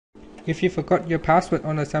If you forgot your password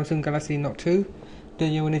on the Samsung Galaxy Note 2,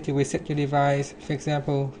 then you will need to reset your device. For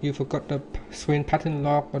example, you forgot the screen pattern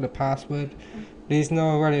lock or the password. There is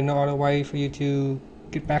really no other way for you to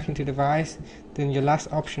get back into the device. Then your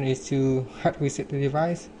last option is to hard reset the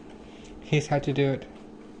device. Here's how to do it.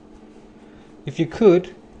 If you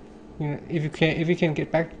could, if you can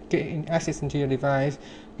get access into your device,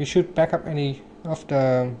 you should back up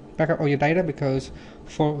all your data, because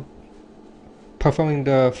for performing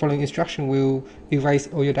the following instruction will erase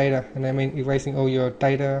all your data, and I mean erasing all your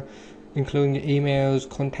data, including your emails,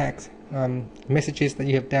 contacts, messages that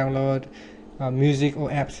you have downloaded, music or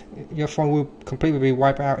apps. Your phone will completely be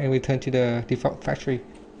wiped out and return to the default factory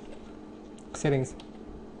settings.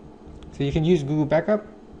 So you can use Google Backup,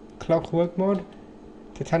 Clockwork Mode,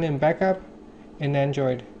 Titanium Backup, and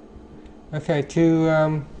Android. Okay,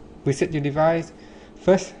 to reset your device,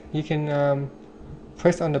 first you can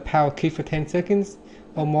press on the power key for 10 seconds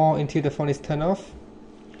or more until the phone is turned off.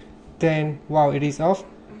 Then while it is off,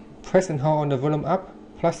 press and hold on the volume up,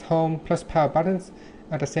 plus home, plus power buttons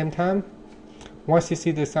at the same time. Once you see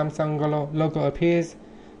the Samsung logo appears,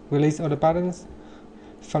 release all the buttons.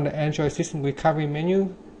 From the Android System Recovery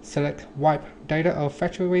menu, select Wipe Data or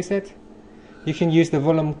Factory Reset. You can use the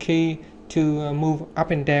volume key to move up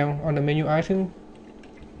and down on the menu item.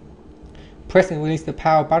 Press and release the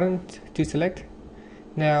power button to select.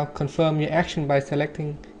 Now confirm your action by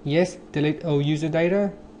selecting Yes, delete all user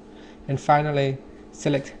data, and finally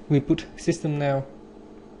select Reboot System Now.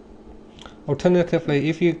 Alternatively,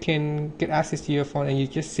 if you can get access to your phone and you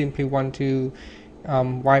just simply want to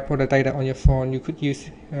wipe all the data on your phone, you could use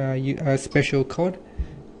a special code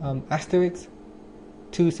asterisk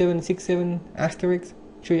 2767 asterisk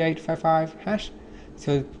 3855 hash.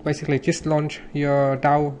 So basically just launch your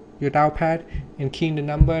dial pad and key in the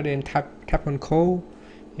number, then tap on call,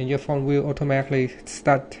 and your phone will automatically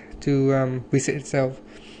start to reset itself.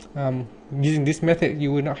 Using this method,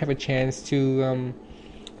 you will not have a chance to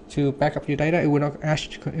back up your data. It will not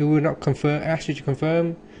ask you to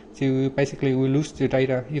confirm. So you basically will lose your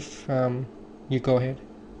data if you go ahead.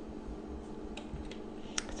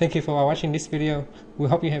 Thank you for watching this video. We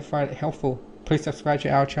hope you have found it helpful. Please subscribe to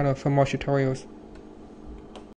our channel for more tutorials.